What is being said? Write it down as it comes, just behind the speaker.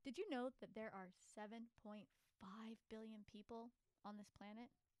Did you know that there are 7.5 billion people on this planet?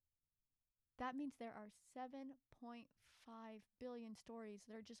 That means there are 7.5 billion stories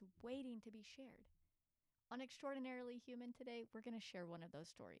that are just waiting to be shared. On Extraordinarily Human today, we're going to share one of those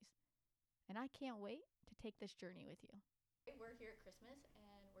stories. And I can't wait to take this journey with you. We're here at Christmas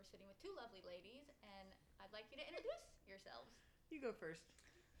and we're sitting with two lovely ladies, and I'd like you to introduce yourselves. You go first.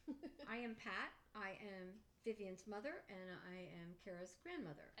 I am Pat. I am Vivian's mother, and I am Kara's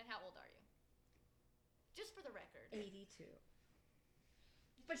grandmother. And how old are you? Just for the record. 82.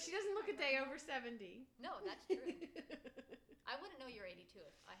 But she doesn't look a day over 70. No, that's true. I wouldn't know you're 82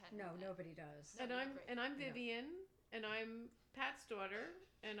 if I hadn't. No, nobody does. No. And I'm Vivian, and I'm Pat's daughter,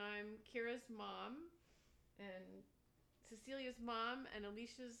 and I'm Kira's mom, and Cecilia's mom, and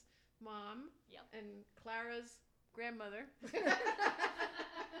Alicia's mom, Yep. and Clara's grandmother.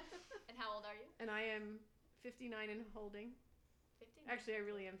 And how old are you? And I am 59 and holding. 50? Actually, I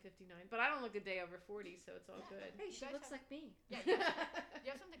really am 59, but I don't look a day over 40, so it's all good. Hey, she guys looks have- like me. Yeah, you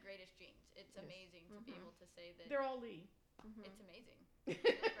have some of the greatest genes. It's Yes. amazing to be able to say that. They're all Lee. It's amazing. You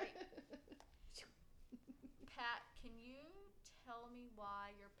look great. Pat, can you tell me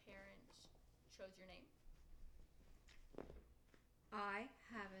why your parents chose your name? I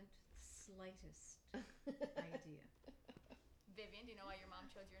haven't the slightest idea. Vivian, do you know why your mom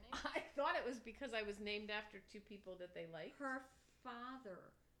chose your name? I thought it was because I was named after two people that they liked. Her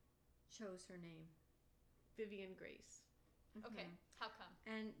father chose her name. Vivian Grace. Okay, how come?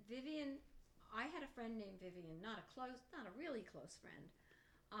 And Vivian, I had a friend named Vivian, not a really close friend.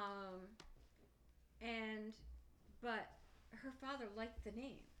 But her father liked the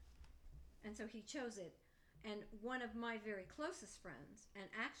name. And so he chose it. And one of my very closest friends, and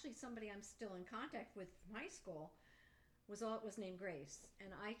actually somebody I'm still in contact with from high school, was named Grace,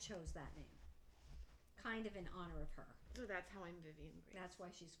 and I chose that name. Kind of in honor of her. So that's how I'm Vivian Grace. That's why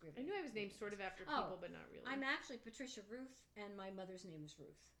she's I Vivian. knew I was named sort of after people, but not really. I'm actually Patricia Ruth, and my mother's name was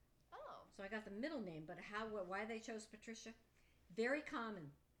Ruth. Oh, So I got the middle name, but why they chose Patricia? Very common.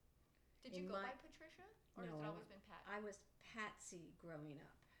 did you In go my- by Patricia? Or has No, it I always wa- been Pat? I was Patsy growing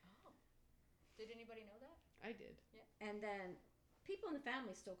up. Oh. Did anybody know that? I did. And then people in the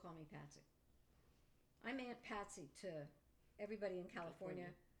family still call me Patsy. I'm Aunt Patsy to everybody in California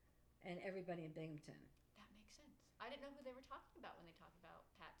and everybody in Binghamton. That makes sense. I didn't know who they were talking about when they talked about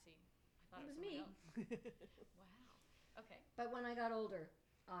Patsy. I thought It was someone me. else. Wow. Okay. But when I got older,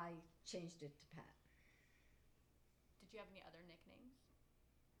 I changed it to Pat. Did you have any other nicknames?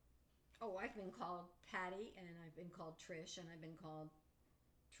 Oh, I've been called Patty, and I've been called Trish, and I've been called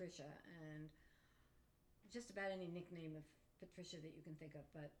Trisha, and just about any nickname of Patricia that you can think of,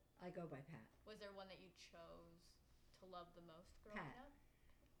 but I go by Pat. Was there one that you chose to love the most growing Pat. up?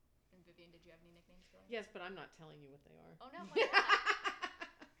 And Vivian, did you have any nicknames growing up? Yes, but I'm not telling you what they are. Oh no, why not?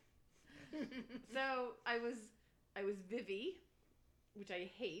 So I was Vivi, which I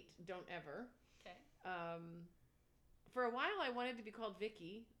hate. Don't ever. Okay. For a while, I wanted to be called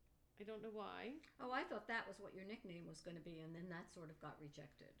Vicky. I don't know why. Oh, I thought that was what your nickname was going to be, and then that sort of got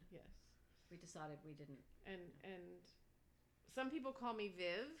rejected. Yes. We decided we didn't. And some people call me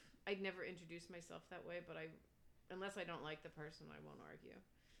Viv. I'd never introduce myself that way, but unless I don't like the person, I won't argue.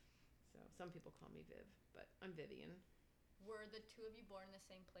 So some people call me Viv, but I'm Vivian. Were the two of you born in the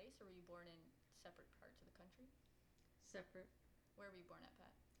same place, or were you born in separate parts of the country? Separate. Where were you born at,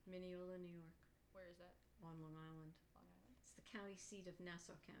 Pat? Mineola, New York, Where is that? on Long Island. Long Island. It's the county seat of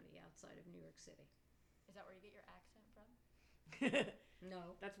Nassau County, outside of New York City. Is that where you get your accent from?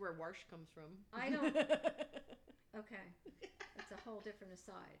 No, That's where Warsh comes from. I don't. Okay, that's a whole different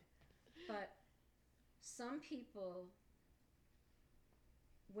aside. But some people,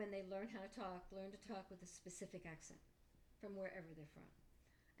 when they learn to talk with a specific accent from wherever they're from.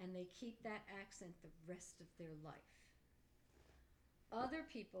 And they keep that accent the rest of their life. Other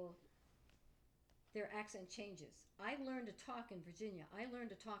people, their accent changes. I learned to talk in Virginia. I learned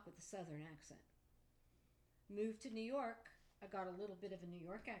to talk with a Southern accent. Moved to New York. I got a little bit of a New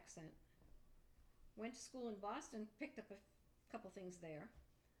York accent. Went to school in Boston, picked up a couple things there.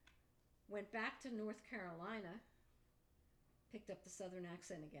 Went back to North Carolina, picked up the Southern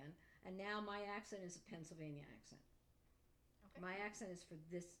accent again, and now my accent is a Pennsylvania accent. Okay. My accent is for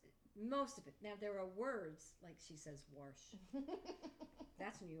this, most of it. Now there are words, like she says, Warsh.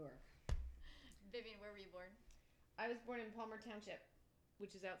 That's New York. Vivian, where were you born? I was born in Palmer Township,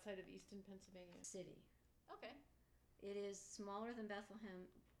 which is outside of Easton, Pennsylvania. City. Okay. It is smaller than Bethlehem,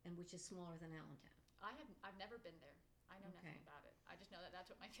 and which is smaller than Allentown. I've never been there. I know nothing Okay. about it. I just know that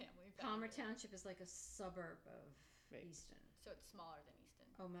that's what my family found. Palmer it. Township is like a suburb of Right. Easton. So it's smaller than Easton.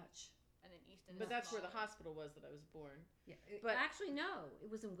 Oh, much. and then Easton. But is that's where the smaller. hospital was that I was born. Yeah. But- Actually, no. It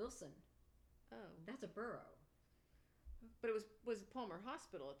was in Wilson. Oh. That's a borough. But it was Palmer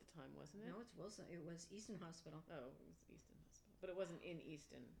Hospital at the time, wasn't it? No, it's Wilson. It was Easton Hospital, Oh, it was Easton Hospital. But it wasn't in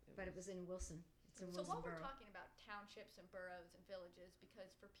Easton. but it was in Wilson. It's in So Wilson while we're Borough. talking about townships and boroughs and villages,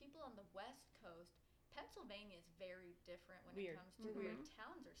 because for people on the West Coast, Pennsylvania is very different when Weird. it comes to We're where weird.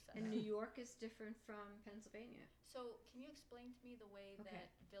 towns are set And up. New York is different from Pennsylvania. So can you explain to me the way Okay. that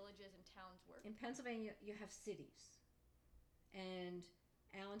villages and towns work? In Pennsylvania, you have cities. And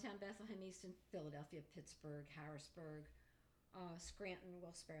Allentown, Bethlehem, Easton, Philadelphia, Pittsburgh, Harrisburg, Scranton,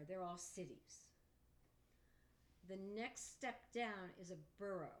 Wilkes-Barre, they're all cities. The next step down is a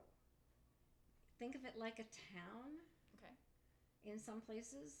borough. Think of it like a town Okay. in some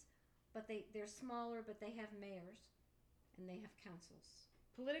places, but they're smaller, but they have mayors and they have councils.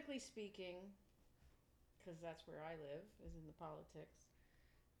 Politically speaking, because that's where I live, is in the politics.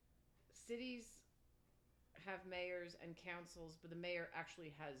 Cities have mayors and councils, but the mayor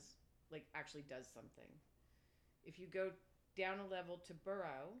actually does something. If you go down a level to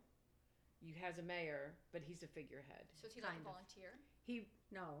borough, you has a mayor, but he's a figurehead. So is he like Kind a of. Mm-hmm.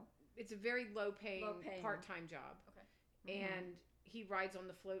 volunteer? It's a very low-paying, Low-paying. part-time job. Okay. And he rides on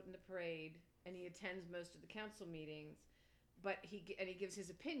the float in the parade, and he attends most of the council meetings, but he gives his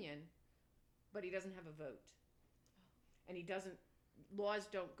opinion, but he doesn't have a vote, and laws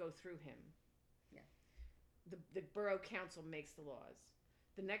don't go through him. Yeah. The borough council makes the laws.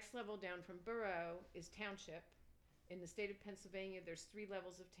 The next level down from borough is township. In the state of Pennsylvania, there's 3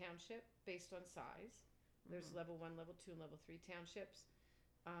 levels of township based on size. There's level 1, level 2, and level 3 townships.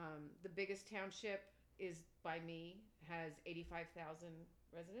 The biggest township is by me, has 85,000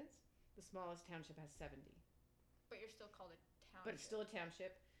 residents. The smallest township has 70. But you're still called a township. But it's still a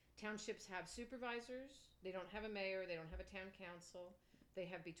township. Townships have supervisors. They don't have a mayor. They don't have a town council. They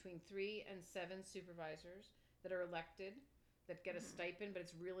have between 3 and 7 supervisors that are elected, that get a stipend, but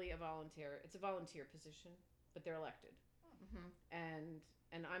it's really it's a volunteer position, but they're elected. Mm-hmm.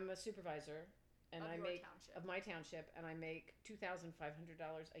 And I'm a supervisor, and of I your make township. of my township, and I make $2,500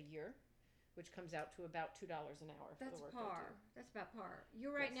 a year, which comes out to about $2 an hour for That's the work par. I do. That's about par.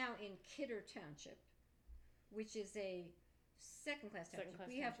 You're right Yes. now in Kidder Township, which is a second-class township. Second-class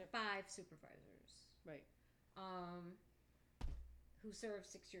We have township. 5 supervisors. Right. Who serve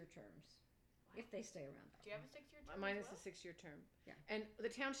 6-year terms, if they stay around that Do you have long. a 6-year term? Mine as is a well? 6-year term. Yeah. And the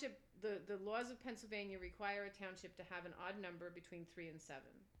township, the laws of Pennsylvania require a township to have an odd number between 3 and 7.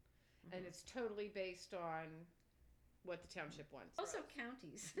 And it's totally based on what the township wants. Also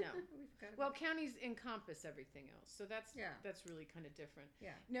counties. No. We've got Well, counties encompass everything else. So that's Yeah. that's really kind of different.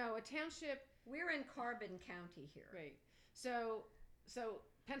 Yeah. No, a township, We're in Carbon County here. right. So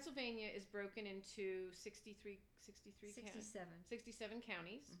Pennsylvania is broken into 63 67. 67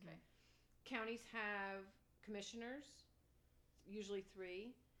 counties. Okay. Counties have commissioners, usually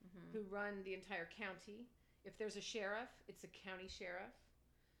 3, Mm-hmm. who run the entire county. If there's a sheriff, it's a county sheriff.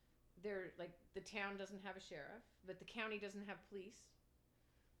 The town doesn't have a sheriff, but the county doesn't have police.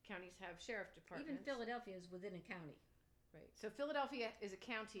 Counties have sheriff departments. Even Philadelphia is within a county. Right. So Philadelphia is a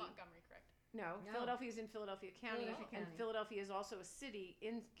county. Montgomery, correct? No, No. Philadelphia is in Philadelphia County, Philadelphia and County. Philadelphia is also a city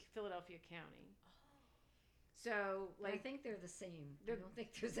in Philadelphia County. Oh. So, I think they're the same. I the- don't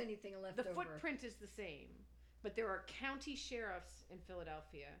think there's anything left the over. footprint is the same, but there are county sheriffs in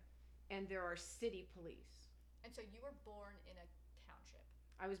Philadelphia, and there are city police. And so you were born in a township.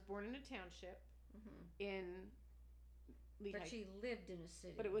 I was born in a township Mhm. in Lehigh. But she lived in a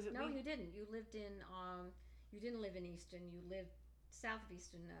city. But it was at no, Lehigh- you didn't. You lived in. You didn't live in Easton. You lived south of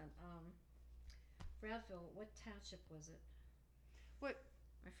Easton. Bradville. What township was it? What?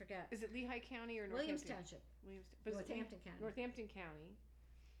 I forget. Is it Lehigh County or Williams Northampton? Township. Williams. But is it Northampton County. Northampton County.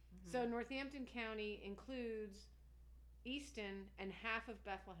 Mhm. So Northampton County includes Easton and half of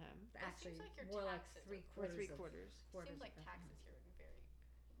Bethlehem, Actually, seems like your more like taxes are- 3/4. or 3/4. Seems like taxes here would be very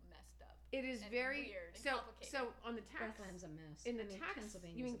messed up. It is And very weird and so. complicated. So on the tax, Bethlehem's a mess. in the I mean, tax,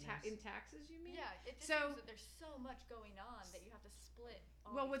 Pennsylvania's you mean a mess. in taxes? You mean? Yeah, it just So- seems that there's so much going on that you have to split.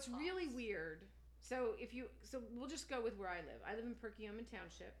 All Well, these what's really costs. weird. So we'll just go with where I live. I live in Perkiomen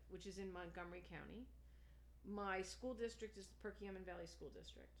Township, which is in Montgomery County. My school district is the Perkiomen Valley School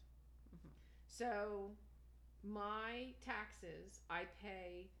District. Mhm. So my taxes, I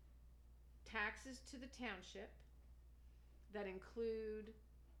pay taxes to the township that include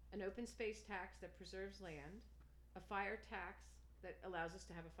an open space tax that preserves land, a fire tax that allows us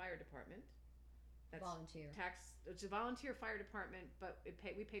to have a fire department. That's Volunteer. tax. It's a volunteer fire department, but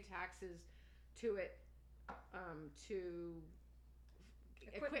we pay taxes to it, to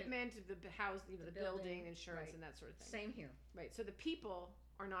equipment, the house, the building, building, insurance, right. and that sort of thing. Same here. Right. So the people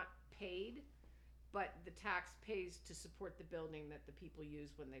are not paid, but the tax pays to support the building that the people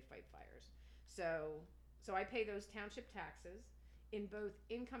use when they fight fires. So I pay those township taxes in both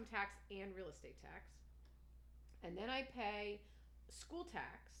income tax and real estate tax. And then I pay school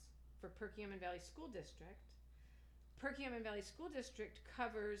tax for Perkiomen Valley School District. Perkiomen Valley School District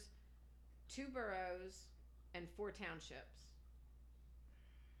covers 2 boroughs and 4 townships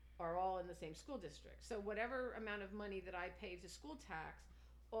are all in the same school district. So whatever amount of money that I pay to school tax,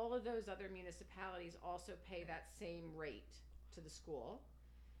 all of those other municipalities also pay that same rate to the school.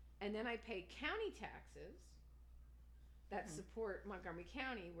 And then I pay county taxes that support Montgomery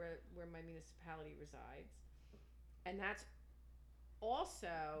County, where my municipality resides. And that's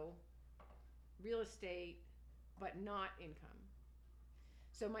also real estate, but not income.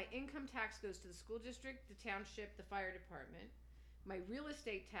 So my income tax goes to the school district, the township, the fire department. My real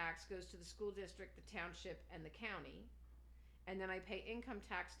estate tax goes to the school district, the township, and the county. And then I pay income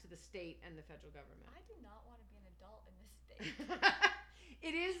tax to the state and the federal government. I do not want to be an adult in this state.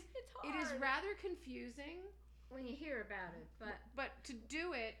 It is. It's hard. It is rather confusing when you hear about it, but to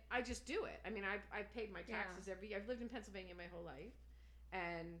do it, I just do it. I mean, I've paid my taxes every year. I've lived in Pennsylvania my whole life,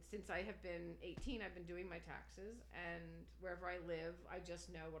 and since I have been 18, I've been doing my taxes. And wherever I live, I just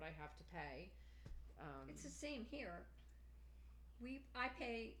know what I have to pay. It's the same here. I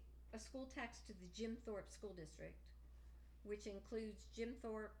pay a school tax to the Jim Thorpe School District, which includes Jim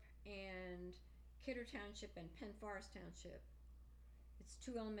Thorpe and Kidder Township and Penn Forest Township. It's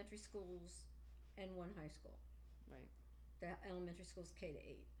 2 elementary schools and 1 high school. Right. The elementary school's K to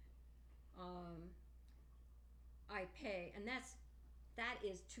 8. I pay, and that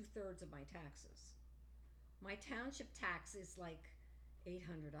is 2/3 of my taxes. My township tax is like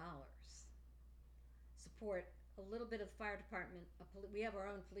 $800. Support a little bit of the fire department. We have our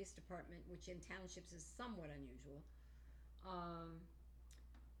own police department, which in townships is somewhat unusual.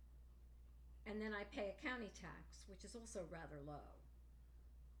 And then I pay a county tax, which is also rather low.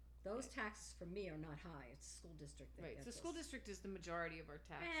 Those taxes for me are not high. It's the school district that Right. gets So school us. district is the majority of our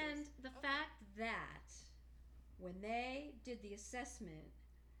taxes. And the fact that when they did the assessment,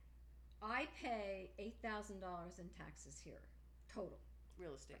 I pay $8,000 in taxes here, total.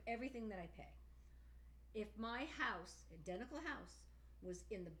 Real estate. Everything that I pay. If my house, identical house, was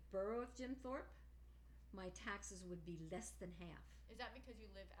in the borough of Jim Thorpe, my taxes would be less than half. Is that because you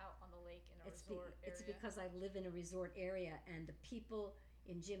live out on the lake in a resort area? It's because I live in a resort area, and the people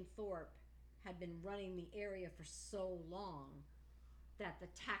in Jim Thorpe had been running the area for so long that the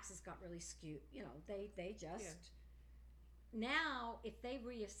taxes got really skewed. You know, they just... Now, if they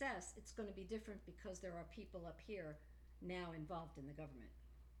reassess, it's going to be different because there are people up here now involved in the government.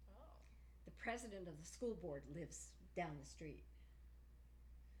 Oh. The president of the school board lives down the street.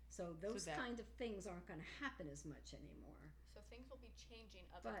 So those kind of things aren't going to happen as much anymore. So things will be changing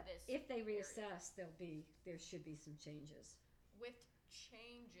up But in this if they area. reassess, there should be some changes. With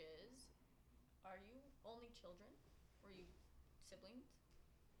changes, are you only children? Were you siblings?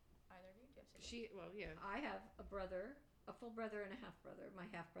 Either of you? Do you have siblings? I have a brother, a full brother and a half brother. My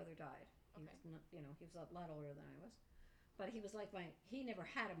half brother died. He Okay. was not, he was a lot older than I was. But he was like he never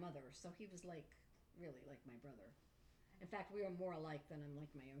had a mother, so he was like really like my brother. In fact, we are more alike than I'm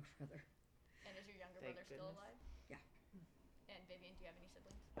like my younger brother. And is your younger Thank brother still goodness. alive? Yeah. And Vivian, do you have any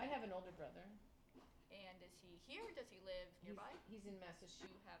siblings? I have an older brother. And is he here? Does he live nearby? He's in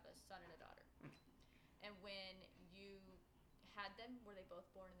Massachusetts. You have a son and a daughter. And when you had them, were they both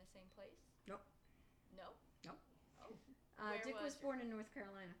born in the same place? Nope. No? Nope. Oh. Where Dick was was your- born in North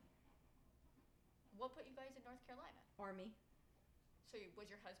Carolina. What put you guys in North Carolina? Army. So was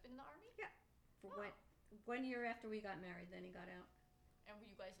your husband in the Army? For Oh. 1 year after we got married, then he got out. And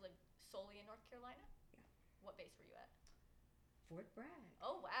you guys lived solely in North Carolina? Yeah. What base were you at? Fort Bragg.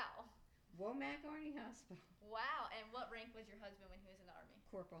 Oh, wow. Womack Army Hospital. Wow. And what rank was your husband when he was in the Army?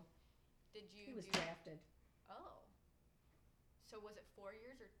 Corporal. Did you He was do... drafted. Oh. So was it 4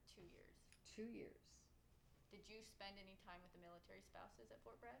 years or 2 years? 2 years. Did you spend any time with the military spouses at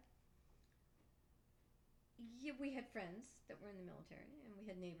Fort Bragg? Yeah, we had friends that were in the military, and we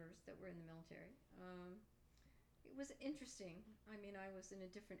had neighbors that were in the military. It was interesting. I mean, I was in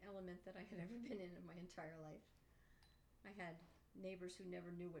a different element that I had ever been in my entire life. I had neighbors who never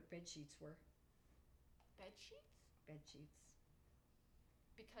knew what bed sheets were. Bed sheets? Bed sheets.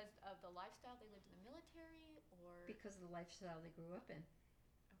 Because of the lifestyle they lived in the military, or... Because of the lifestyle they grew up in.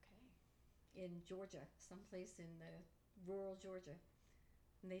 Okay. In Georgia, someplace in the rural Georgia.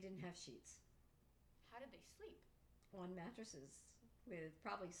 And they didn't have sheets. How did they sleep? On mattresses, with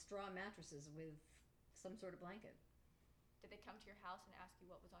probably straw mattresses with some sort of blanket. Did they come to your house and ask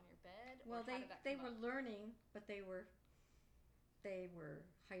you what was on your bed? Well, or how did that they come were up? learning, but they were They were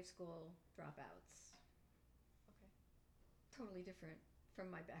high school dropouts. Okay. Totally different from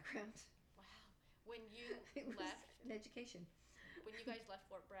my background. Wow. When you It was left, an education. when you guys left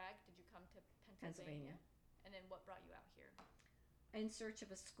Fort Bragg, did you come to Pennsylvania? Pennsylvania. And then what brought you out here? In search of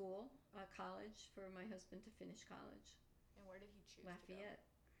a school, a college for my husband to finish college. And where did he choose Lafayette, to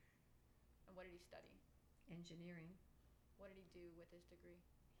go? And what did he study? engineering. What did he do with his degree?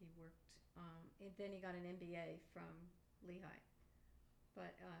 He worked, and then he got an MBA from Lehigh.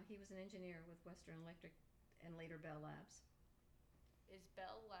 But he was an engineer with Western Electric and later Bell Labs. Is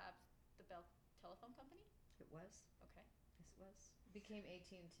Bell Labs the Bell Telephone Company? It was. Okay. Yes, it was. Became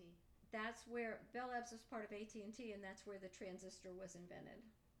AT&T. That's where Bell Labs was part of AT&T, and that's where the transistor was invented.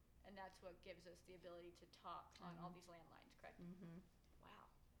 And that's what gives us the ability to talk on all these landlines, correct? Mm-hmm. Wow.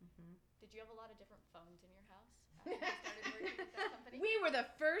 Mm-hmm. Did you have a lot of different phones in your house after you started working with that company? We were the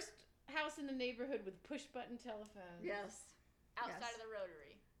first house in the neighborhood with push-button telephones. Yes. Outside Yes. of the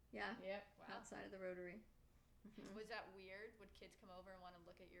Rotary. Yeah. Yep. Wow. Outside of the Rotary. Mm-hmm. Was that weird? Would kids come over and want to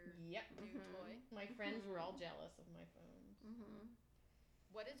look at your Yep. new Mhm. toy? My friends were all jealous of my phones. Mm-hmm.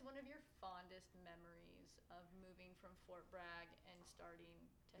 What is one of your fondest memories of moving from Fort Bragg and starting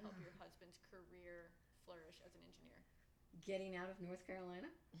to help your husband's career flourish as an engineer? Getting out of North Carolina.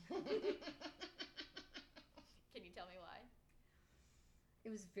 Can you tell me why? It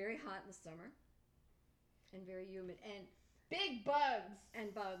was very hot in the summer and very humid and Big bugs.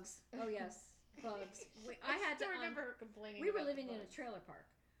 bugs. Oh yes, bugs. I had to still remember her complaining. we were about the living in a bugs. trailer park.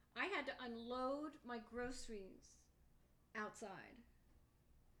 I had to unload my groceries outside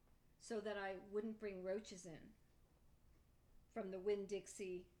so that I wouldn't bring roaches in from the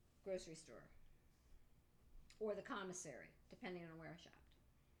Winn-Dixie grocery store or the commissary, depending on where I shopped.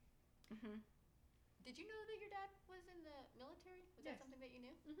 Mm-hmm. Did you know that your dad was in the military? Was that Yes. something that you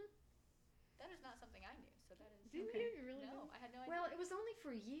knew? Mhm. That is not something I knew. So that is Didn't Okay. you? You really no, didn't? I had no idea. Well, it was only for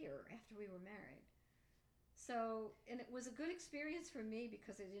a year after we were married. So, and it was a good experience for me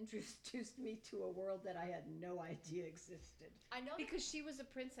because it introduced me to a world that I had no idea existed. I know that Because she was a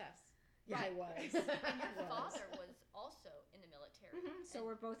princess. Yeah, I Right. was. and your I was. father was also in the military. Mhm, so and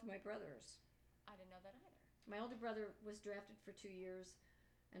were both my brothers. I didn't know that either. My older brother was drafted for 2 years,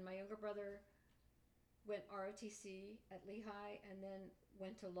 and my younger brother went ROTC at Lehigh, and then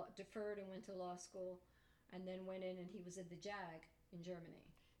went to deferred and went to law school, and then went in and he was in the JAG in Germany.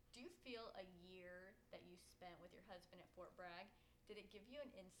 Do you feel a year that you spent with your husband at Fort Bragg, did it give you an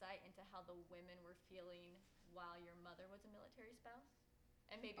insight into how the women were feeling while your mother was a military spouse?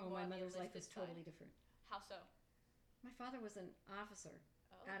 And maybe Oh, more my on the mother's life enlisted is totally side? different. How so? My father was an officer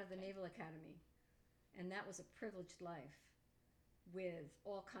Oh, out of the okay. Naval Academy, and that was a privileged life with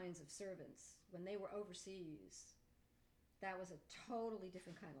all kinds of servants. When they were overseas, that was a totally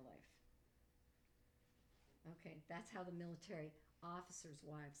different kind of life. Okay, that's how the military officers'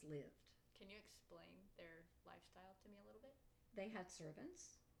 wives lived. Can you explain their lifestyle to me a little bit? They had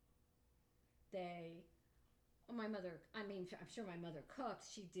servants. My mother, I mean, I'm sure my mother cooked.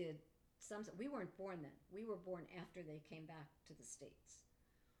 She did some, we weren't born then. We were born after they came back to the States.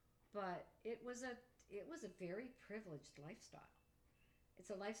 But it was a very privileged lifestyle. It's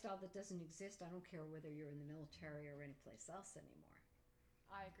a lifestyle that doesn't exist. I don't care whether you're in the military or anyplace else anymore.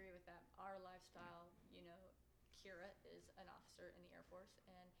 I agree with that. Our lifestyle, Kira is an officer in the Air Force,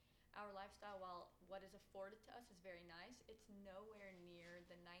 and our lifestyle, while what is afforded to us is very nice, it's nowhere near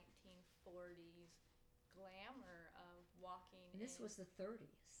the 1940s glamour of walking And this in. was the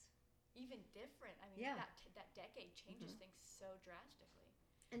 30s. Even different. I mean, Yeah. that decade changes Mhm. things so drastically.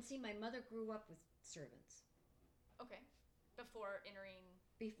 And see, my mother grew up with servants. Okay. Before entering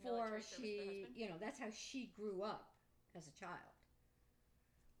Before military service with her husband? that's how she grew up as a child.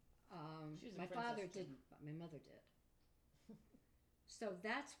 She was a My princess, father too. didn't, but my mother did. So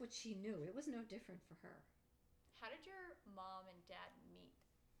that's what she knew. It was no different for her. How did your mom and dad meet?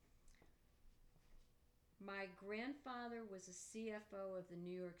 My grandfather was a CFO of the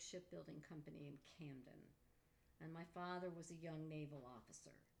New York Shipbuilding Company in Camden, and my father was a young naval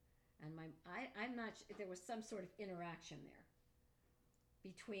officer. And I'm not there was some sort of interaction there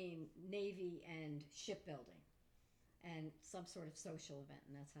between Navy and shipbuilding, and some sort of social event,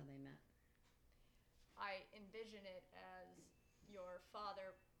 and that's how they met. I envision it as your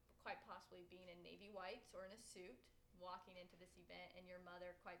father quite possibly being in navy whites or in a suit, walking into this event, and your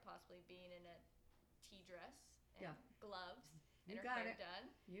mother quite possibly being in a tea dress and Yeah. gloves and You her got hair it. done,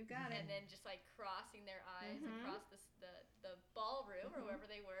 You got and it. then just like crossing their eyes Mhm. across the ballroom or Mhm. wherever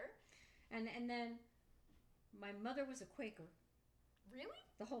they were. And then my mother was a Quaker. Really?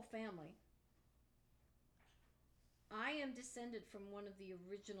 The whole family. I am descended from one of the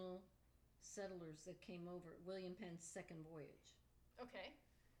original settlers that came over, William Penn's second voyage. Okay.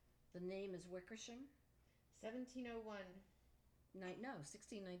 The name is Wickersham. 1701. No,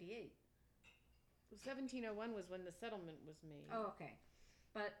 1698. 1701 was when the settlement was made. Oh, okay.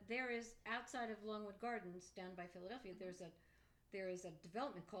 But there is, outside of Longwood Gardens, down by Philadelphia, there is a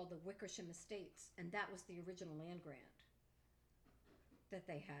development called the Wickersham Estates, and that was the original land grant that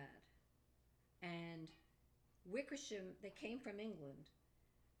they had. And Wickersham, they came from England,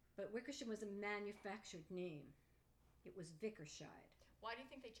 but Wickersham was a manufactured name. It was Vickershire, Why do you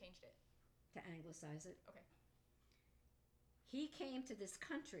think they changed it? to anglicize it. Okay. He came to this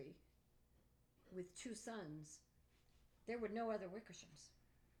country with 2 sons. There were no other Wickershams.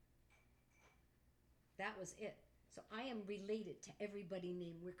 That was it. So I am related to everybody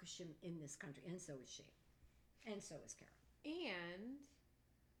named Wickersham in this country, and so is she. And so is Carol. And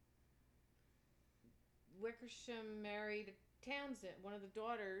Wickersham married Townsend. One of the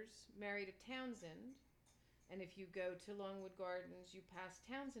daughters married a Townsend. And if you go to Longwood Gardens, you pass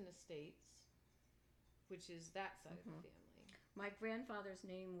Townsend Estates, which is that side of the family. My grandfather's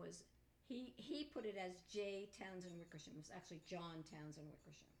name was, he put it as J. Townsend Wickersham. It was actually John Townsend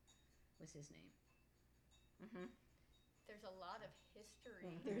Wickersham was his name. There's a lot of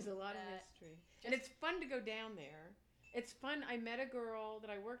history. There's a lot of that- history. And it's fun to go down there. It's fun. I met a girl that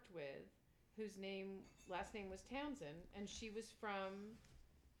I worked with whose last name was Townsend, and she was from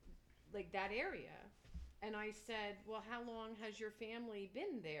like that area. And I said, well, how long has your family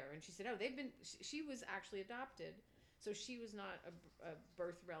been there? And she said, oh, she was actually adopted. So she was not a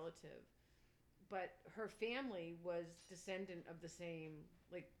birth relative. But her family was descendant of the same,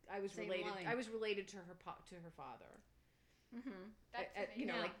 like, I was Same related. line. I was related to her father. That's You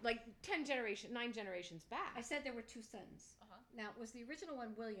know, amazing. like 9 generations back. I said there were 2 sons. Uh-huh. Now, it was the original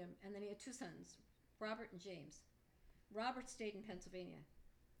one, William, and then he had 2 sons, Robert and James. Robert stayed in Pennsylvania.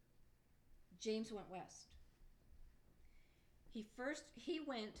 James went west. He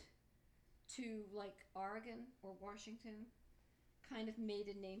went to like Oregon or Washington, kind of made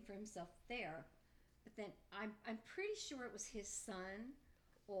a name for himself there. But then I'm pretty sure it was his son,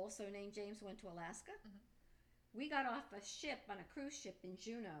 also named James, went to Alaska. We got off a ship on a cruise ship in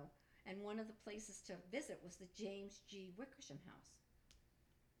Juneau, and one of the places to visit was the James G. Wickersham House.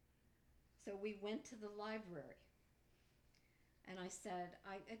 So we went to the library, and I said,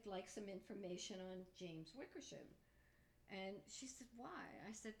 I'd like some information on James Wickersham. And she said, why?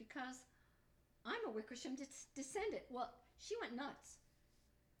 I said, because I'm a Wickersham descendant. Well, she went nuts.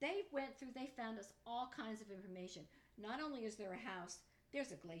 They found us all kinds of information. Not only is there a house,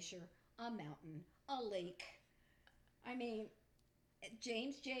 there's a glacier, a mountain, a lake. I mean,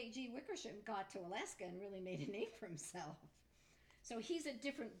 James J.G. Wickersham got to Alaska and really made a name for himself. So he's a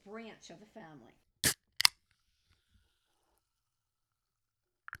different branch of the family.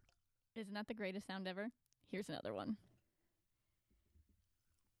 Isn't that the greatest sound ever? Here's another one.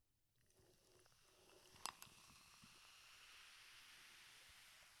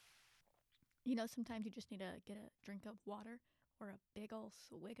 You know, sometimes you just need to get a drink of water or a big ol'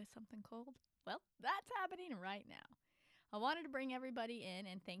 swig of something cold. Well, that's happening right now. I wanted to bring everybody in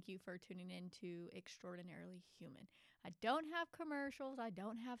and thank you for tuning in to Extraordinarily Human. I don't have commercials. I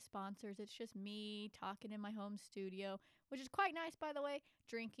don't have sponsors. It's just me talking in my home studio, which is quite nice, by the way,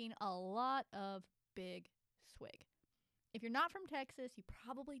 drinking a lot of Big Swig. If you're not from Texas, you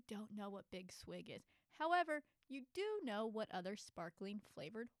probably don't know what Big Swig is. However, you do know what other sparkling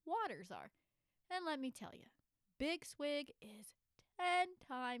flavored waters are. And let me tell you, Big Swig is 10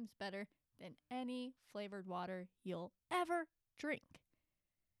 times better than any flavored water you'll ever drink.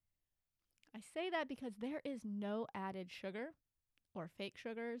 I say that because there is no added sugar or fake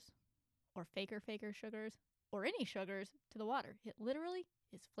sugars or faker sugars or any sugars to the water. It literally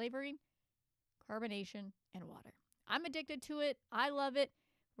is flavoring, carbonation, and water. I'm addicted to it. I love it.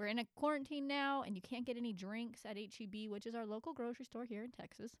 We're in a quarantine now, and you can't get any drinks at H-E-B, which is our local grocery store here in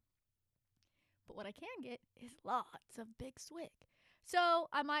Texas. But what I can get is lots of Big Swig. So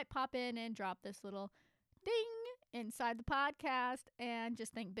I might pop in and drop this little ding inside the podcast and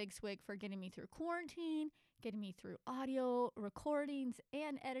just thank Big Swig for getting me through quarantine, getting me through audio recordings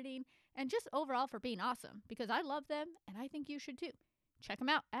and editing, and just overall for being awesome because I love them and I think you should too. Check them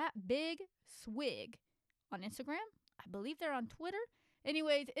out at Big Swig on Instagram. I believe they're on Twitter.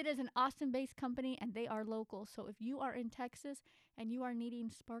 Anyways, it is an Austin-based company and they are local. So if you are in Texas and you are needing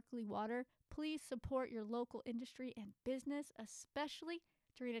sparkly water, please support your local industry and business, especially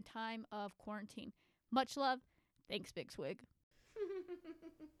during a time of quarantine. Much love. Thanks, Big Swig.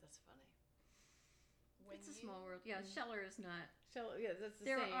 That's funny. It's a small world. Yeah, Scheller is not. Scheller, yeah, that's the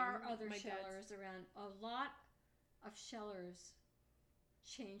There same. are other My dad's- Schellers around. A lot of Schellers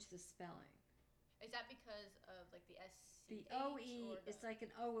change the spelling. Is that because of like the The CH OE or is the- like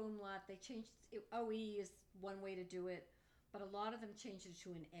an O umlaut. They changed OE is one way to do it, but a lot of them changed it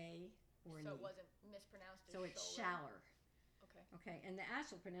to an A or an so E. it wasn't mispronounced as So it's Scholler. Schaller. Okay. Okay, and the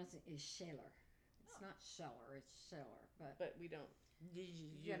actual pronunciation is Shaler. It's Oh. not Scheller, it's Scheller. But But we don't.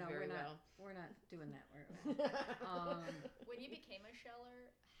 you know, very we're not doing that very well. well. When you became a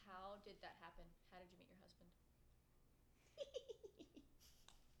sheller, how did that happen? How did you meet your husband?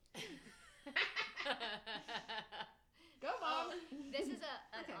 Go, Mom. This is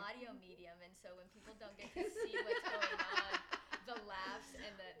an Okay. audio medium, and so when people don't get to see what's going on, the laughs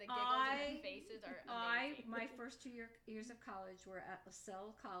and the giggles in their faces are amazing. My first 2 years of college were at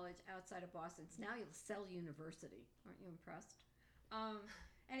LaSalle College outside of Boston. It's now LaSalle University. Aren't you impressed?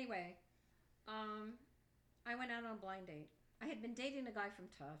 Anyway, I went out on a blind date. I had been dating a guy from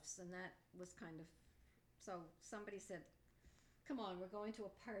Tufts, and that was kind of... So somebody said, come on, we're going to a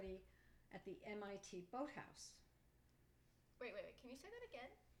party at the MIT Boathouse. Wait. Can you say that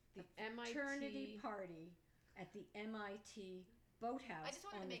again? The MIT fraternity party at the MIT Boathouse I just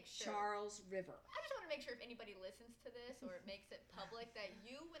wanted on to the make sure. Charles River. I just want to make sure if anybody listens to this or it makes it public that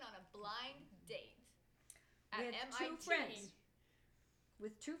you went on a blind date at With MIT. two friends.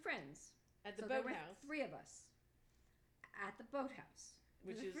 With two friends. At the So there were boathouse, 3 of us at the Boathouse.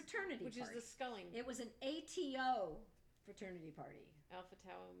 It was a fraternity which party. is the sculling. It was an ATO fraternity party. Alpha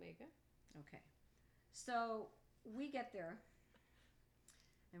Tau Omega. Okay. So we get there,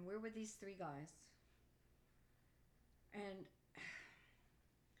 and we're with these 3 guys. And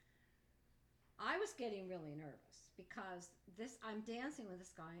I was getting really nervous because I'm dancing with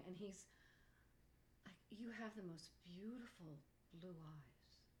this guy, and he's like, you have the most beautiful blue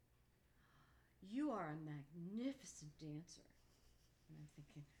eyes. You are a magnificent dancer. And I'm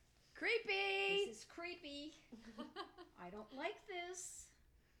thinking, Creepy. this is creepy. I don't like this.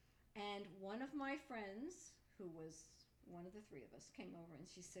 And one of my friends, who was one of the 3 of us, came over and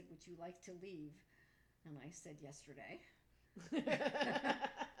she said, would you like to leave? And I said, yesterday.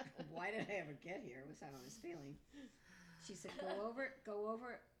 Why did I ever get here was how I was feeling. She said, go over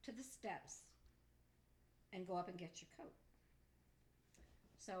to the steps and go up and get your coat.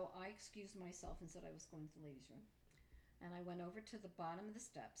 So I excused myself and said I was going to the ladies' room. And I went over to the bottom of the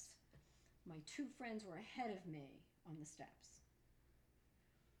steps. My 2 friends were ahead of me on the steps.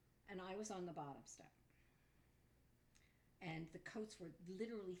 And I was on the bottom step. And the coats were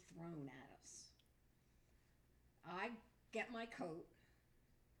literally thrown at us. I get my coat,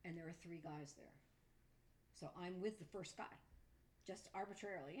 and there are 3 guys there. So I'm with the first guy, just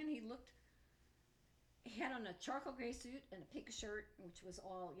arbitrarily. And he had on a charcoal gray suit and a pink shirt, which was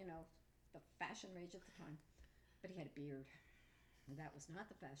all, the fashion rage at the time. But he had a beard. And that was not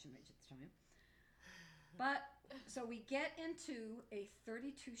the fashion rage at the time. But, so we get into a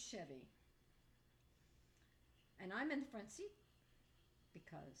 32 Chevy. And I'm in the front seat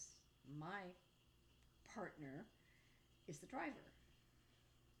because my partner is the driver.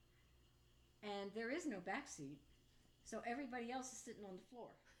 And there is no back seat, so everybody else is sitting on the floor.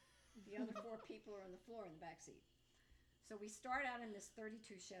 The other 4 people are on the floor in the back seat. So we start out in this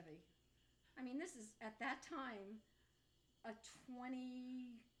 32 Chevy. I mean, this is, at that time, a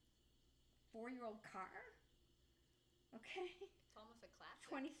 24-year-old car. Okay? It's almost a classic.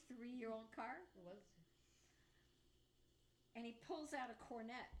 23-year-old car. It was. And he pulls out a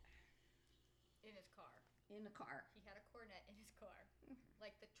cornet In his car. in the car. He had a cornet in his car.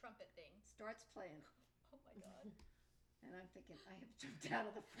 Like the trumpet thing. Starts playing. Oh my god. And I'm thinking, I have jumped out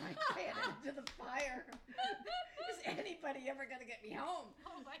of the frying pan into the fire. Is anybody ever going to get me home?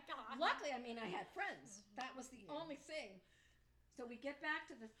 Oh my god. Luckily, I had friends. That was the only thing. So we get back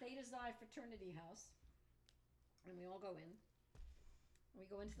to the Theta Xi fraternity house, and we all go in. We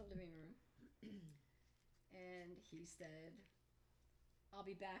go into the living room, and he said, I'll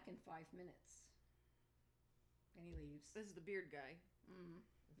be back in 5 minutes. And he leaves. This is the beard guy.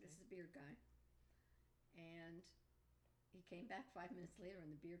 This is the beard guy. And he came back 5 minutes later,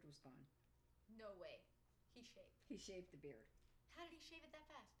 and the beard was gone. No way. He shaved. He shaved the beard. How did he shave it that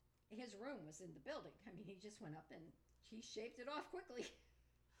fast? His room was in the building. I mean, he just went up and he shaved it off quickly.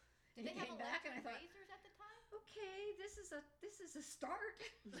 Did they have came back and I electric thought, razors at the time? okay, this is a start.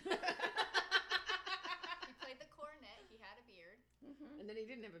 He played the cornet. He had a beard. And then he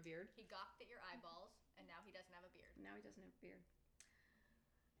didn't have a beard. He gawked at your eyeballs, and now he doesn't have a beard. Now he doesn't have a beard.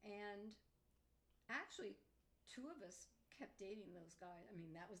 And actually, 2 of us kept dating those guys. I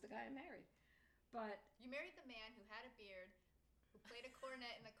mean, that was the guy I married. But You married the man who had a beard, who played a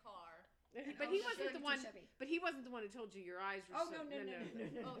cornet in the car, But Oh, he no, wasn't the too one. chubby. But he wasn't the one who told you your eyes were. Oh, so, no.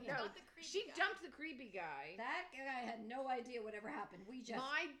 Oh, he's No, not the creepy she guy. jumped the creepy guy. That guy had no idea whatever happened. We just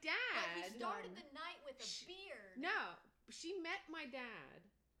My But he dad. started the night with a beard. No, she met my dad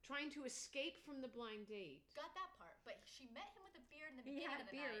trying to escape from the blind date. Got that part. But she met him with a beard in the He beginning had of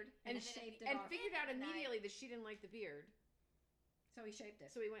a the beard night. and then shaved at it And off. the figured end out of the night- immediately that she didn't like the beard, So he shaved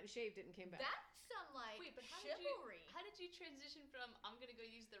it. so he went and shaved it and came back. That's some like Wait, but chivalry. how did you transition from I'm gonna go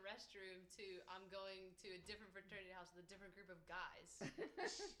use the restroom to I'm going to a different fraternity house with a different group of guys?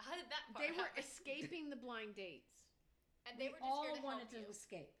 How did that part They were happen? escaping the blind dates. And they We were just all here to wanted help to you.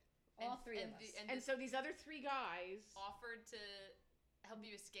 escape. All three of us. And so these other three guys. offered to help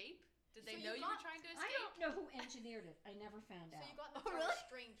you escape? Did they So know you you were got- trying to I escape? don't know who engineered it. I never found So out. you got in the Oh, throes really? of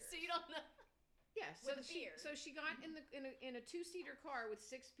strangers. So you don't know. Yeah, so With a she beard. so she got in a 2-seater car with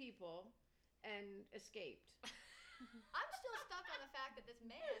 6 people and escaped. I'm still stuck on the fact that this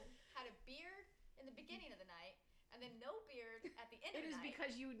man had a beard in the beginning of the night and then no beard at the end It of is the night.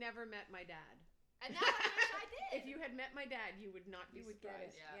 because you never met my dad. And now I wish I did. If you had met my dad, you would not be You would get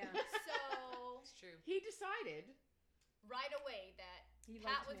surprised. it. Yeah. Yeah. So It's true. He decided. right away that He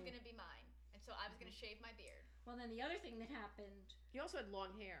Pat liked was me. going to be mine. And so I was going to shave my beard. Well, then the other thing that happened. He also had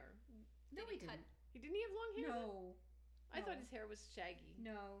long hair. No, Did he he cut- didn't. He didn't he have long hair? No, I thought no. his hair was shaggy.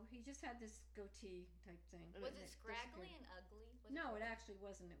 no. He just had this goatee type thing. And Was And it disappeared. scraggly and ugly? Was No, it it actually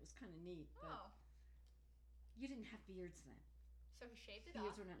wasn't. It was kind of neat. But Oh, you didn't have beards then. so he shaved it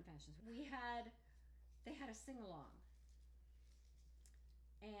Beards off. were not in fashion. They had a sing along,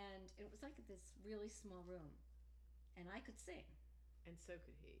 and it was like this really small room, and I could sing. And so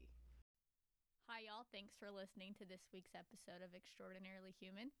could he. Hi, y'all. Thanks for listening to this week's episode of Extraordinarily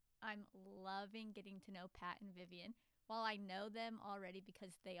Human. I'm loving getting to know Pat and Vivian. While I know them already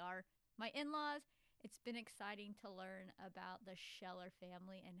because they are my in laws, it's been exciting to learn about the Scheller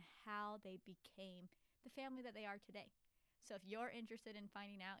family and how they became the family that they are today. So if you're interested in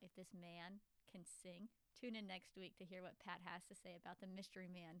finding out if this man can sing, tune in next week to hear what Pat has to say about the mystery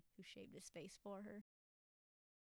man who shaved his face for her.